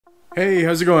Hey,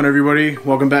 how's it going, everybody?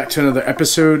 Welcome back to another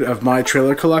episode of my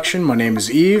trailer collection. My name is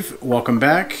Yves. Welcome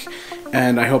back,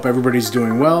 and I hope everybody's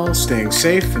doing well, staying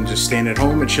safe, and just staying at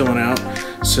home and chilling out.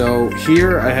 So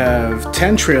here I have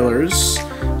 10 trailers.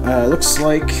 Looks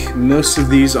like most of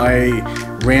these I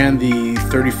ran the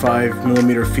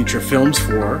 35mm feature films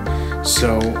for,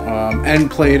 so and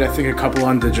played I think a couple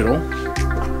on digital.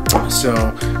 So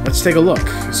let's take a look.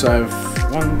 So I have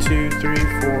 1, 2, 3,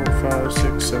 4, 5,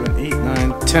 6, 7, 8,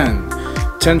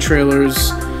 9, 10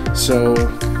 trailers, so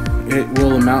it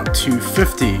will amount to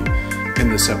 50 in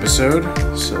this episode.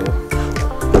 So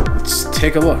let's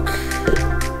take a look.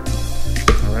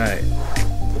 Alright,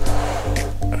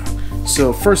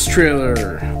 so first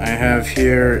trailer I have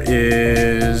here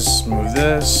is, move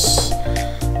this,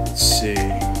 let's see,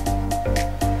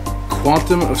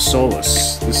 Quantum of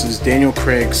Solace. This is Daniel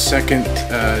Craig's second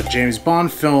James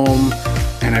Bond film,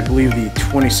 and I believe the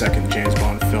 22nd James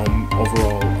Bond film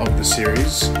overall of the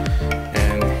series.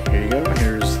 And here you go,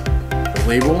 here's the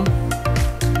label.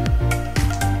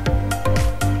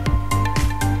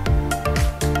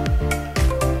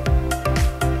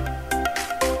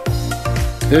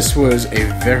 This was a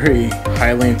very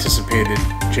highly anticipated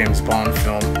James Bond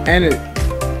film, and it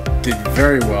did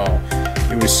very well.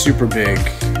 It was super big,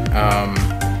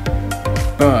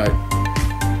 but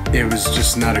it was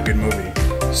just not a good movie.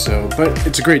 So, but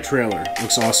it's a great trailer.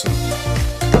 Looks awesome.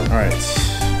 Alright,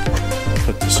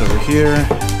 put this over here.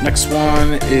 Next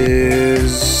one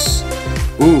is,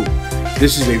 ooh,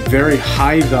 this is a very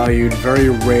high valued, very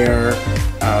rare,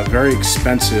 very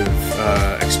expensive,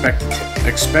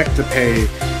 expect to pay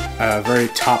very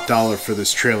top dollar for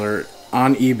this trailer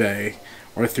on eBay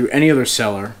or through any other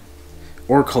seller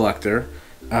or collector.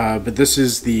 But this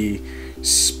is the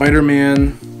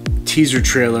Spider-Man teaser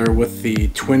trailer with the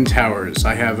Twin Towers.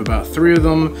 I have about 3 of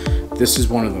them. This is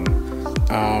one of them.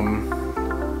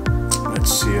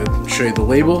 Let's see, I'll show you the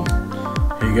label.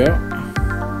 Here you go.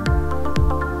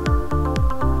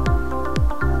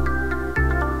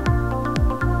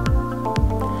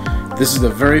 This is the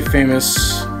very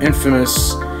famous,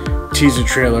 infamous teaser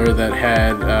trailer that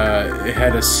had it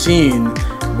had a scene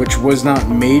which was not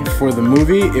made for the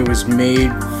movie. It was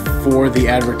made for the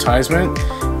advertisement,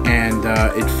 and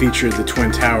it featured the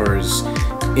Twin Towers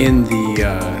in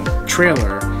the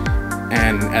trailer.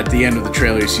 And at the end of the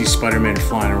trailer, you see Spider-Man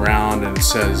flying around, and it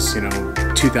says, you know,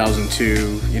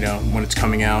 2002, you know, when it's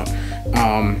coming out.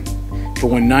 But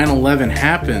when 9/11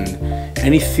 happened,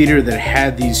 any theater that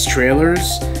had these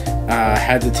trailers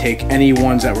had to take any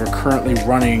ones that were currently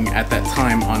running at that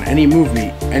time on any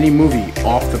movie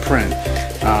off the print,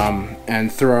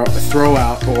 and throw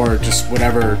out or just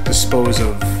whatever, dispose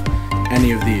of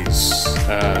any of these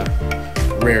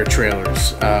rare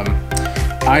trailers.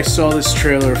 I saw this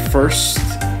trailer first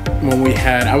when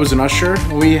I was an usher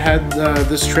when we had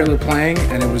this trailer playing,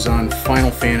 and it was on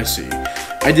Final Fantasy.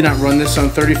 I did not run this on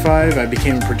 35. I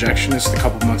became a projectionist a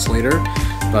couple months later,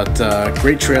 but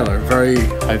great trailer, very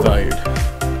high valued.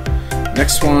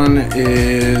 Next one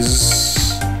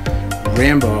is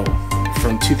Rambo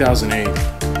from 2008.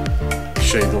 I'll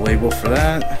show you the label for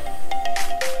that.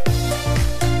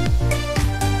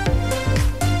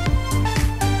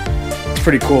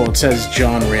 Pretty cool. It says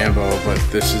John Rambo, but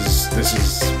this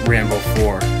is Rambo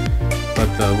 4,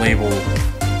 but the label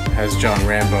has John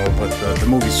Rambo, but the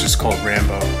movie's just called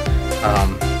Rambo.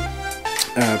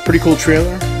 Pretty cool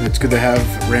trailer. It's good to have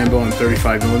Rambo on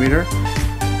 35mm.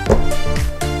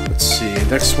 Let's see,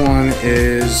 next one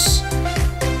is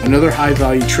another high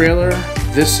value trailer.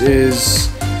 This is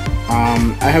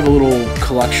I have a little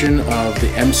collection of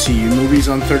the MCU movies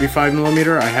on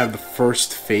 35mm. I have the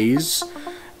first phase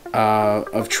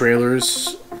of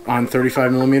trailers on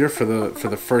 35mm for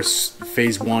the first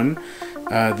phase 1.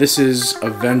 This is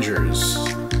Avengers.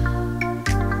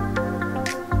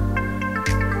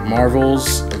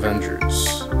 Marvel's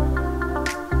Avengers.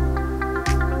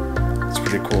 It's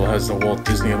pretty cool. It has the Walt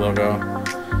Disney logo.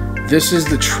 This is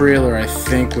the trailer, I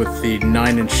think, with the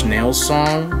 9 Inch Nails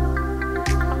song.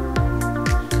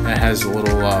 And it has a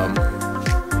little on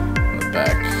the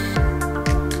back.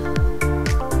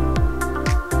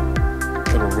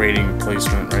 Rating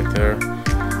placement right there.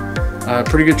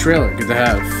 Pretty good trailer, good to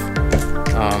have.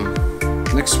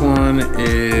 Next one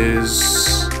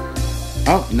is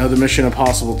another Mission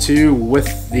Impossible 2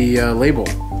 with the label.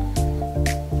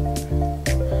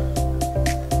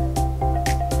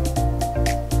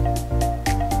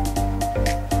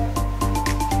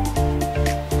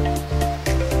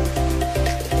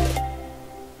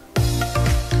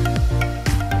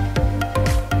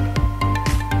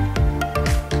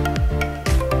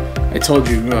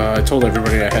 I told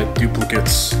everybody I had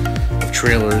duplicates of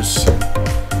trailers.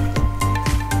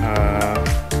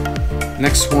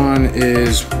 Next one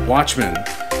is Watchmen.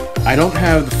 I don't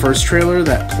have the first trailer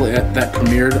that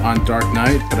premiered on Dark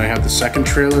Knight, but I have the second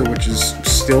trailer, which is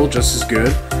still just as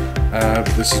good. But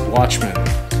this is Watchmen.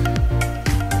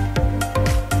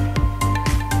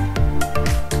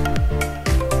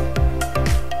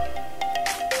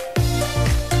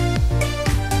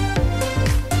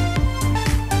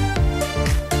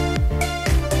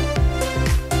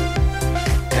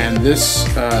 And this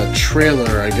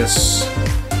trailer, I guess,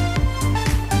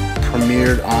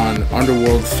 premiered on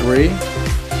Underworld 3.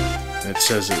 It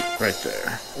says it right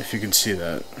there, if you can see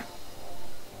that.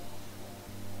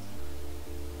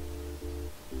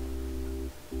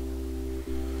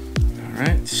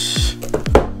 Alright.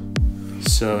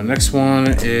 So next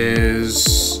one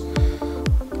is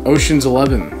Ocean's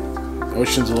 11.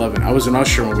 Ocean's 11. I was an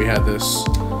usher when we had this.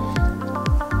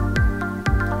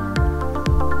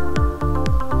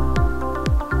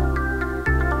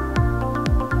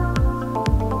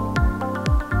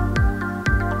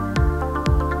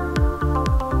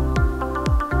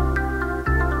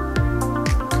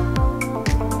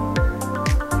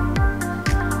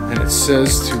 It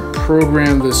says to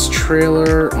program this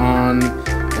trailer on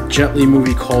a Jet Li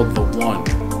movie called The One.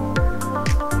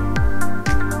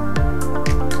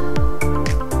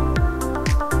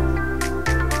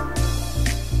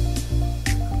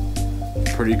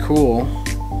 Pretty cool.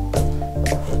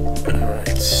 Alright.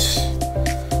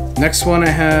 Next one I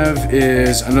have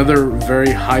is another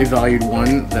very high valued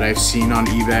one that I've seen on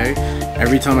eBay.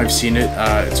 Every time I've seen it,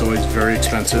 it's always very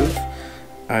expensive.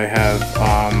 I have,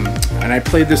 and I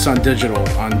played this on digital.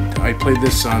 I played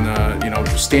this on, you know,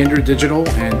 standard digital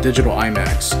and digital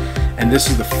IMAX. And this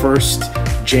is the first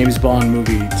James Bond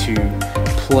movie to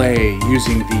play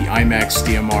using the IMAX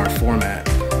DMR format.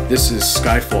 This is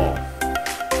Skyfall.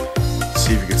 Let's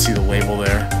see if you can see the label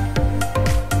there.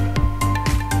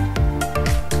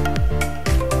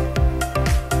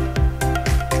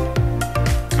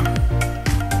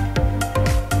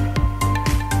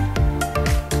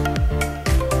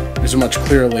 There's a much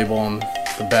clearer label on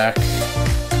the back.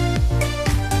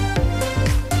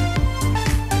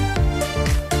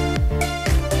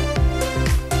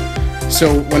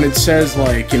 So when it says,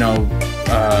 like, you know,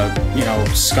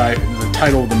 the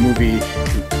title of the movie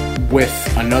with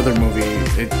another movie,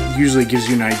 it usually gives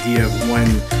you an idea of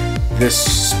when this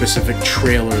specific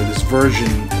trailer, this version,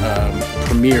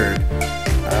 premiered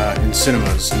in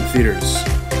cinemas and theaters.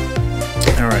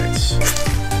 All right.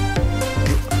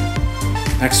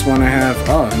 Next one I have,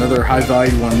 another high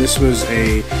value one. This was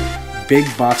a big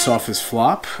box office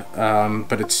flop,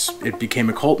 but it became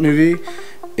a cult movie.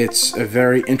 It's a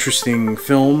very interesting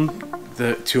film,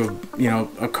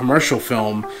 a commercial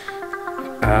film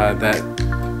that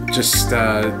just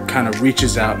kind of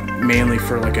reaches out mainly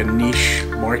for like a niche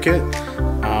market.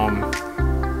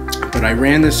 But I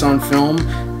ran this on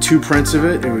film, 2 prints of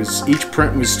it. Each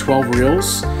print was 12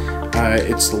 reels.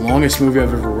 It's the longest movie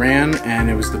I've ever ran, and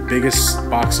it was the biggest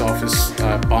box office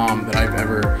bomb that I've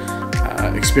ever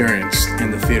experienced in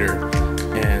the theater.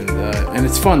 And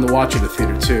it's fun to watch at the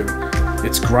theater too.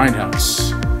 It's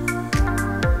Grindhouse.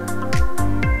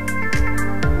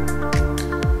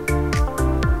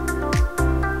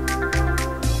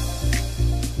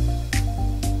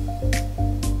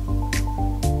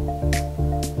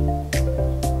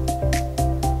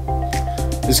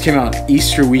 This came out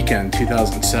Easter weekend,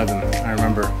 2007. I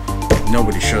remember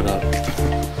nobody showed up.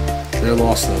 They're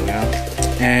lost though, yeah.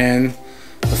 And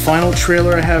the final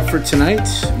trailer I have for tonight,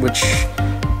 which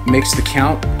makes the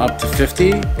count up to 50,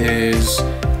 is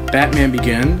Batman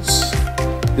Begins.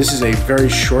 This is a very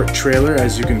short trailer,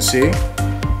 as you can see.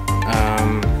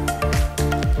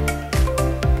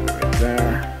 Right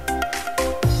there.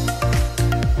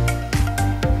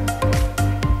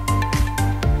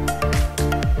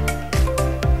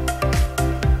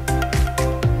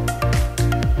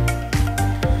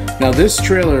 Now this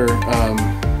trailer,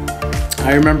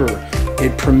 I remember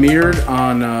it premiered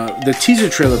on, the teaser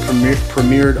trailer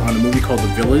premiered on a movie called The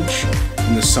Village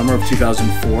in the summer of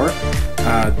 2004.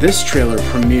 This trailer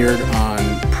premiered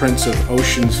on Prince of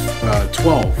Ocean's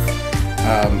 12.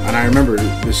 And I remember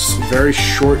this very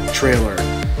short trailer.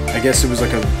 I guess it was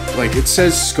like it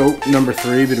says scope number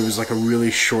 3, but it was like a really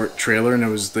short trailer, and it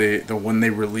was the one they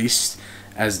released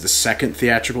as the second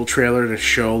theatrical trailer to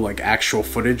show like actual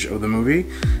footage of the movie.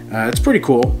 It's pretty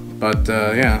cool, but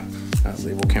yeah, that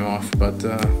label came off. But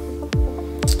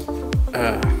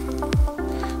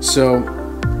so,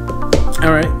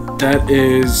 all right, that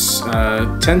is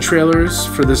 10 trailers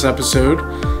for this episode.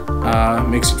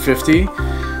 Makes it 50.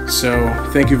 So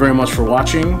thank you very much for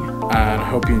watching, and I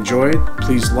hope you enjoyed.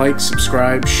 Please like,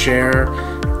 subscribe, share,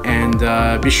 and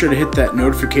and be sure to hit that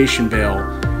notification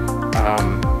bell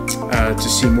to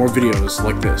see more videos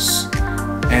like this.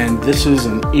 And this is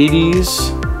an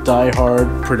 80s Die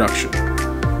Hard production.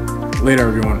 Later,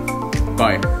 everyone.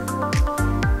 Bye.